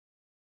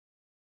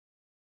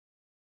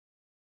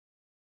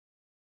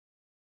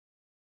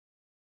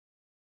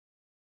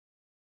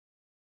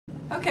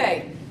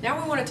Okay,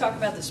 now we want to talk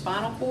about the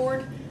spinal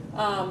cord.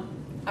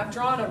 I've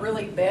drawn a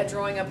really bad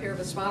drawing up here of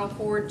the spinal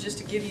cord just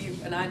to give you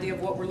an idea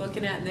of what we're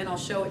looking at, and then I'll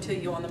show it to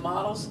you on the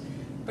models.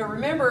 But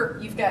remember,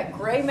 you've got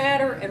gray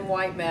matter and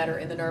white matter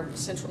in the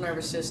central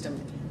nervous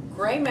system.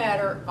 Gray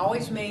matter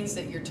always means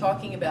that you're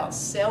talking about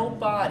cell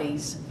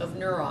bodies of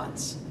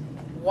neurons.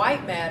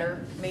 White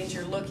matter means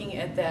you're looking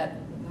at that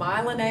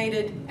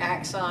myelinated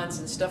axons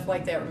and stuff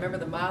like that. Remember,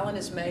 the myelin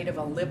is made of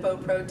a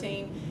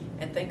lipoprotein,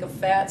 and think of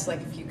fats,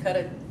 like if you cut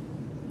a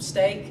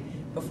steak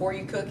before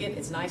you cook it,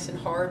 it's nice and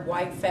hard,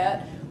 white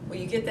fat. Well,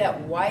 you get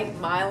that white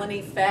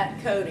myelin-y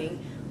fat coating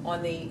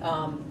on the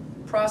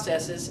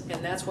processes,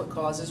 and that's what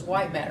causes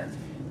white matter.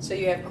 So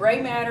you have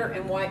gray matter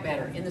and white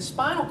matter. In the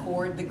spinal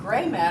cord, the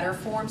gray matter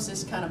forms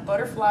this kind of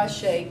butterfly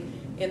shape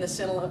in the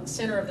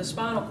center of the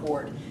spinal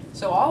cord.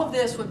 So all of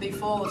this would be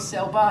full of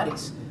cell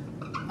bodies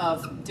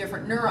of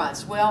different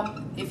neurons.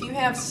 Well, if you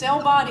have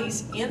cell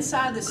bodies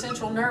inside the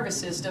central nervous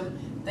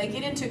system, they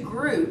get into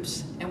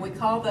groups, and we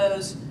call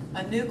those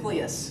a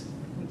nucleus.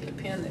 Let me get a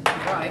pen that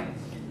can write.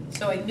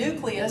 So a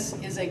nucleus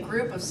is a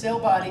group of cell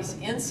bodies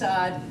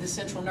inside the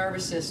central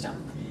nervous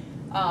system.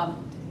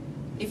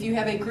 If you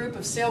have a group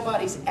of cell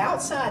bodies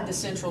outside the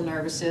central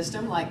nervous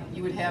system, like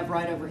you would have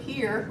right over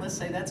here, let's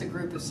say that's a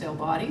group of cell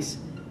bodies,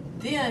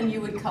 then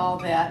you would call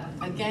that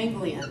a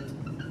ganglion.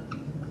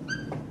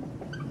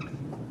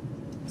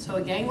 So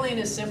a ganglion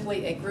is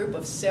simply a group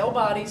of cell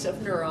bodies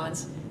of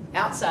neurons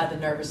outside the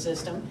nervous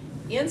system.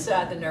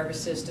 Inside the nervous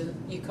system,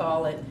 you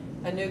call it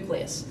a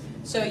nucleus.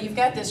 So you've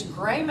got this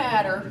gray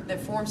matter that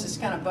forms this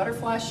kind of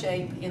butterfly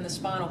shape in the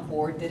spinal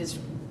cord that is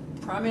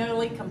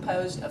primarily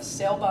composed of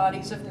cell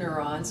bodies of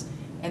neurons,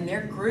 and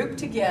they're grouped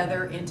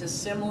together into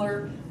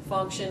similar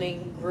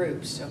functioning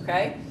groups,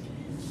 okay?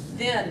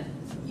 Then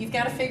you've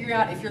got to figure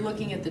out if you're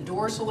looking at the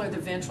dorsal or the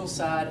ventral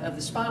side of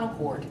the spinal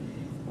cord.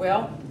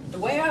 Well, the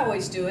way I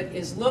always do it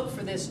is look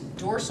for this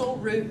dorsal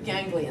root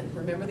ganglion.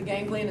 Remember, the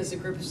ganglion is a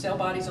group of cell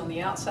bodies on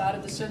the outside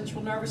of the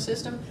central nervous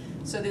system.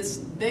 So this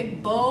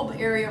big bulb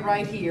area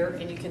right here,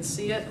 and you can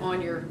see it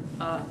on your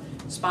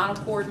spinal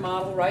cord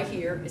model right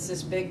here. It's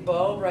this big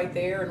bulb right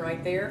there and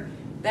right there.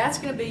 That's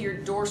going to be your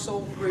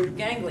dorsal root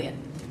ganglion.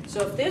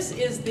 So if this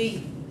is the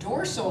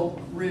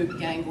dorsal root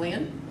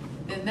ganglion,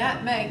 then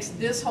that makes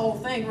this whole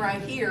thing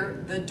right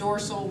here the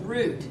dorsal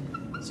root.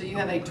 So you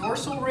have a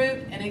dorsal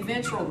root and a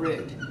ventral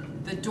root.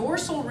 The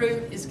dorsal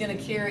root is going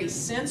to carry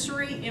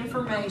sensory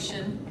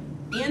information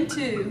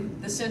into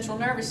the central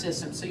nervous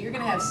system. So you're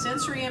going to have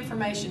sensory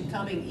information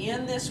coming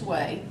in this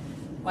way,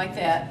 like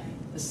that.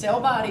 The cell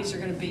bodies are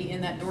going to be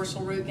in that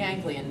dorsal root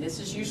ganglion. This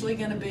is usually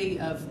going to be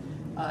of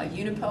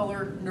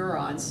unipolar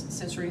neurons,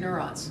 sensory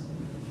neurons.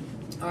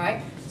 All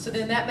right, so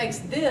then that makes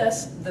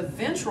this the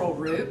ventral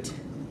root,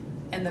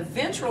 and the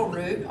ventral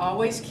root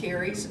always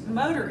carries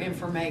motor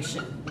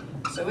information.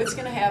 So it's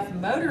going to have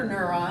motor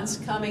neurons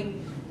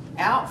coming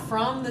out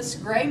from this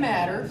gray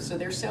matter, so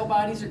their cell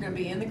bodies are going to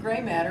be in the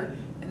gray matter,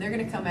 and they're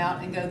going to come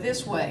out and go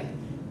this way.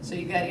 So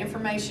you've got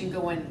information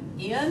going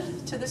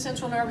into the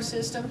central nervous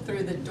system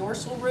through the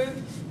dorsal root.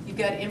 You've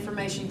got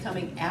information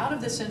coming out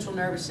of the central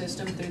nervous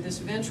system through this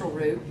ventral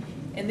root.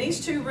 And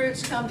these two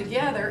roots come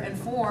together and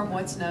form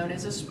what's known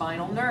as a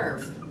spinal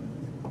nerve.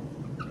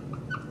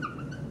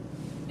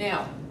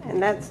 Now,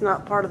 and that's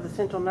not part of the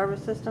central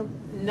nervous system?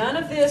 None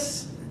of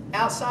this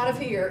outside of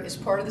here is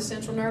part of the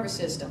central nervous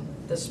system.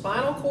 The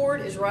spinal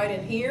cord is right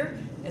in here,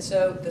 and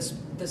so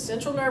the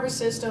central nervous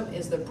system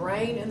is the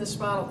brain and the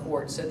spinal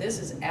cord. So this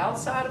is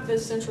outside of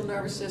this central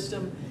nervous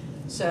system,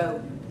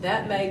 so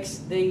that makes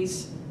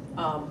these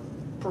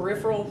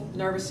peripheral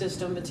nervous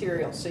system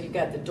materials. So you've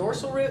got the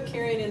dorsal root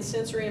carrying in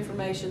sensory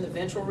information, the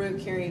ventral root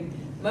carrying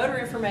motor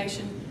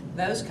information.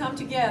 Those come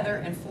together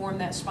and form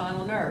that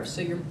spinal nerve.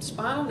 So your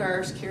spinal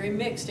nerves carry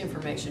mixed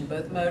information,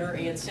 both motor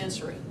and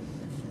sensory.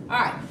 All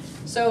right,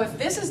 so if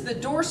this is the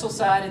dorsal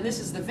side and this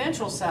is the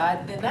ventral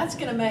side, then that's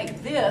going to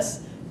make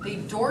this the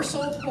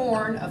dorsal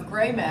horn of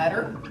gray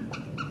matter,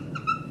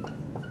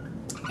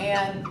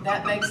 and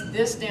that makes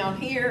this down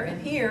here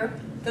and here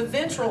the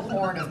ventral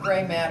horn of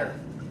gray matter.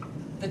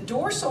 The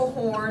dorsal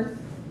horn,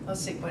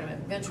 let's see, wait a minute,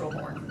 ventral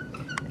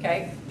horn.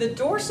 Okay, the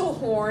dorsal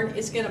horn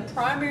is going to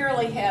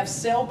primarily have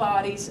cell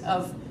bodies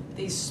of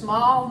these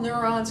small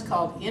neurons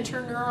called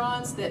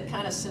interneurons that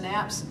kind of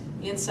synapse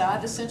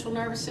inside the central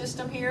nervous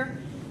system here.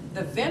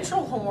 The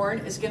ventral horn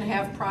is going to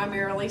have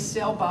primarily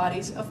cell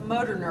bodies of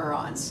motor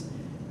neurons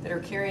that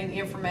are carrying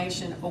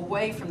information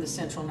away from the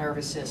central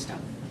nervous system.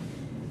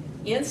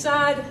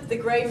 Inside the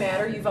gray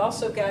matter, you've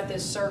also got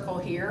this circle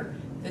here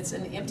that's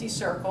an empty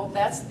circle.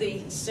 That's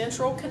the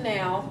central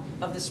canal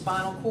of the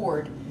spinal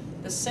cord.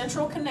 The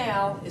central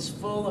canal is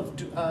full of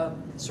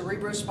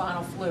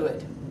cerebrospinal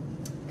fluid.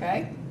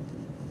 Okay?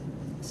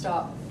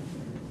 Stop.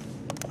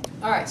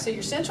 All right, so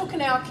your central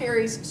canal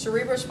carries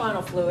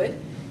cerebrospinal fluid,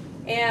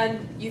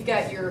 and you've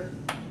got your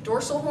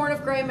dorsal horn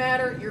of gray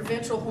matter, your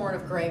ventral horn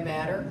of gray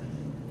matter,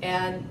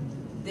 and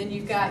then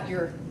you've got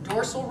your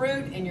dorsal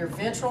root and your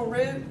ventral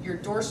root, your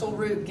dorsal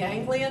root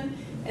ganglion,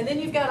 and then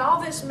you've got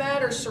all this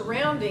matter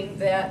surrounding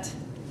that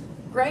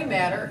gray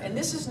matter, and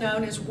this is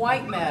known as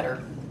white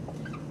matter.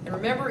 And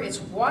remember, it's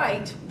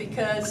white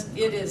because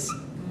it is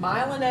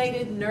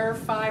myelinated nerve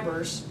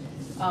fibers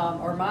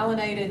or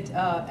myelinated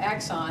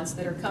axons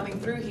that are coming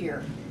through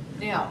here.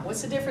 Now,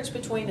 what's the difference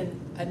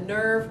between a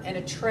nerve and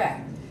a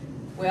tract?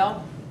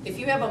 Well, if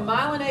you have a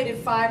myelinated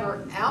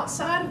fiber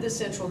outside of the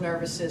central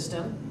nervous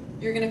system,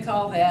 you're going to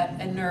call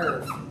that a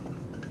nerve.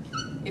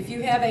 If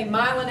you have a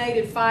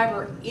myelinated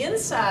fiber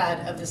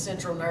inside of the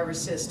central nervous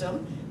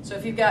system, so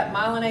if you've got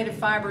myelinated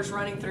fibers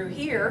running through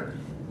here,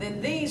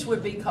 then these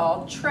would be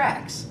called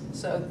tracts.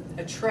 So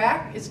a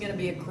tract is going to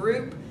be a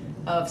group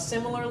of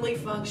similarly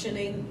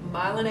functioning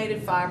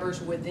myelinated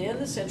fibers within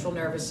the central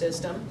nervous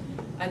system.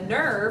 A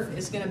nerve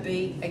is going to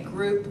be a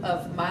group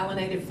of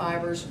myelinated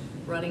fibers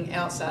running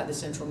outside the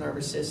central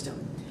nervous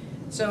system.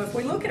 So if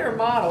we look at our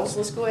models,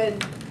 let's go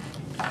ahead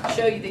and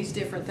show you these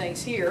different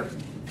things here.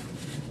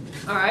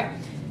 All right,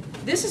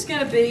 this is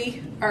going to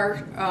be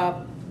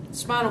our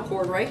spinal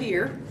cord right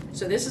here.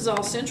 So this is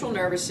all central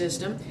nervous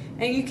system,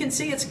 and you can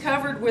see it's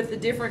covered with the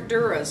different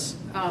duras.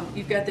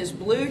 You've got this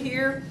blue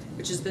here,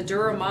 which is the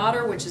dura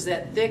mater, which is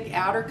that thick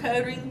outer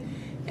coating,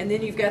 and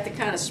then you've got the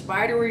kind of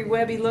spidery,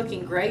 webby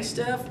looking gray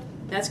stuff.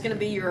 That's going to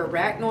be your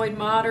arachnoid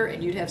mater,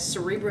 and you'd have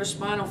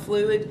cerebrospinal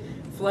fluid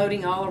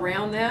floating all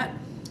around that.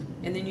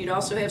 And then you'd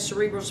also have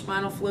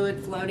cerebrospinal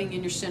fluid floating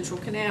in your central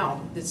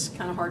canal. That's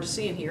kind of hard to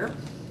see in here.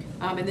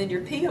 And then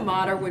your pia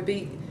mater would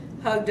be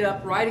hugged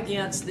up right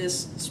against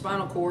this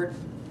spinal cord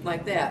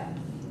like that.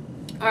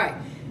 All right,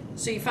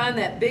 so you find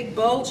that big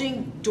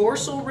bulging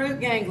dorsal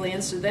root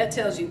ganglion, so that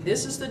tells you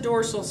this is the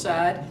dorsal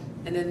side,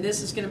 and then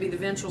this is going to be the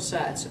ventral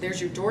side. So there's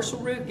your dorsal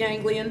root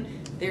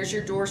ganglion, there's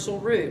your dorsal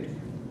root,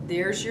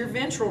 there's your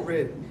ventral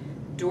root.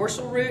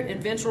 Dorsal root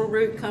and ventral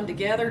root come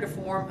together to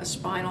form a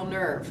spinal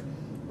nerve.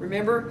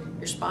 Remember,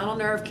 your spinal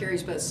nerve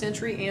carries both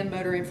sensory and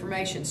motor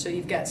information. So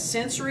you've got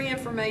sensory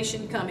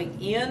information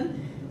coming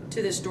in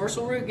to this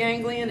dorsal root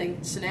ganglion and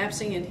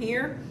synapsing in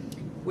here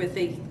with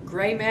the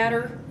gray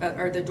matter,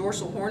 or the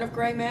dorsal horn of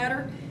gray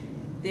matter.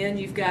 Then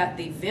you've got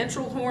the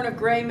ventral horn of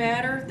gray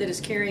matter that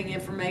is carrying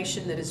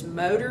information that is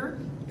motor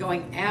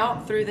going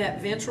out through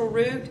that ventral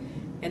root,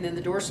 and then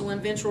the dorsal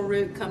and ventral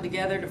root come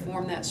together to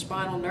form that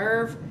spinal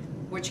nerve,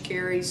 which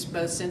carries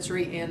both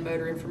sensory and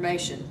motor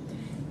information.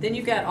 Then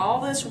you've got all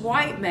this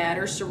white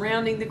matter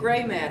surrounding the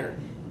gray matter.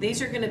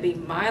 These are going to be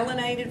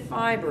myelinated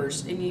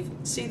fibers, and you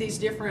see these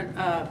different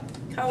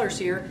colors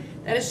here.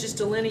 That is just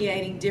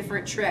delineating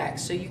different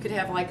tracts. So you could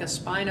have like a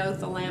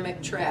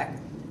spinothalamic tract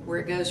where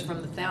it goes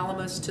from the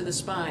thalamus to the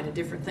spine and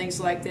different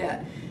things like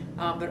that.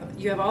 But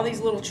you have all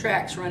these little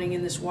tracts running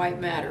in this white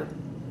matter.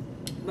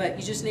 But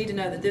you just need to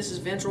know that this is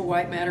ventral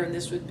white matter, and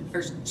this would,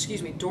 or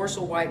excuse me,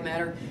 dorsal white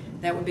matter.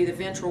 That would be the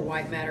ventral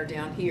white matter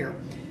down here.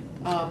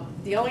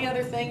 The only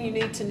other thing you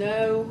need to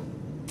know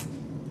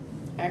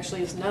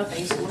actually is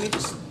nothing, so let me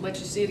just let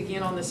you see it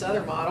again on this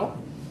other model.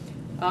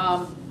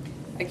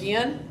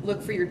 Again,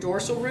 look for your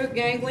dorsal root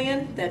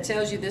ganglion. That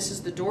tells you this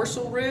is the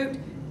dorsal root.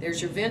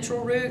 There's your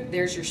ventral root.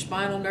 There's your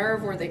spinal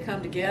nerve where they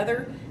come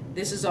together.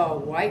 This is all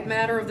white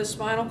matter of the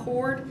spinal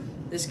cord.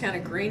 This kind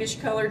of greenish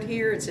colored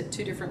here, it's at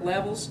two different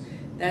levels.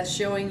 That's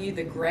showing you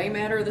the gray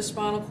matter of the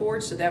spinal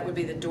cord, so that would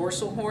be the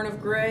dorsal horn of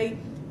gray.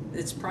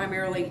 It's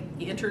primarily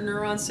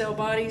interneuron cell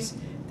bodies.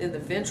 Then the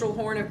ventral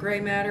horn of gray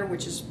matter,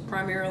 which is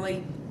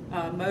primarily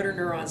motor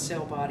neuron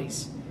cell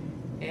bodies.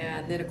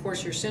 And then, of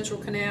course, your central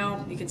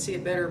canal, you can see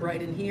it better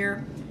right in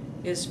here,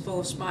 is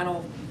full of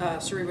spinal,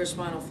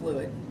 cerebrospinal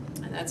fluid.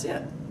 And that's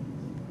it.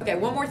 Okay,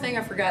 one more thing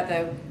I forgot,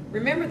 though.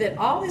 Remember that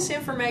all this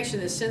information,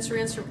 this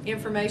sensory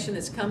information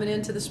that's coming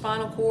into the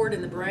spinal cord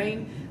and the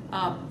brain,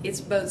 it's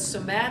both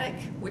somatic,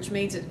 which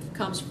means it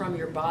comes from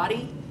your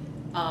body,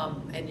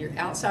 and you're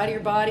outside of your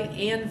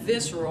body, and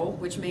visceral,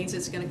 which means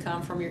it's going to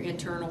come from your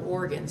internal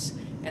organs.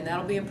 And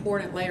that'll be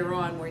important later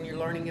on when you're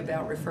learning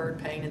about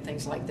referred pain and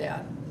things like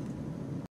that.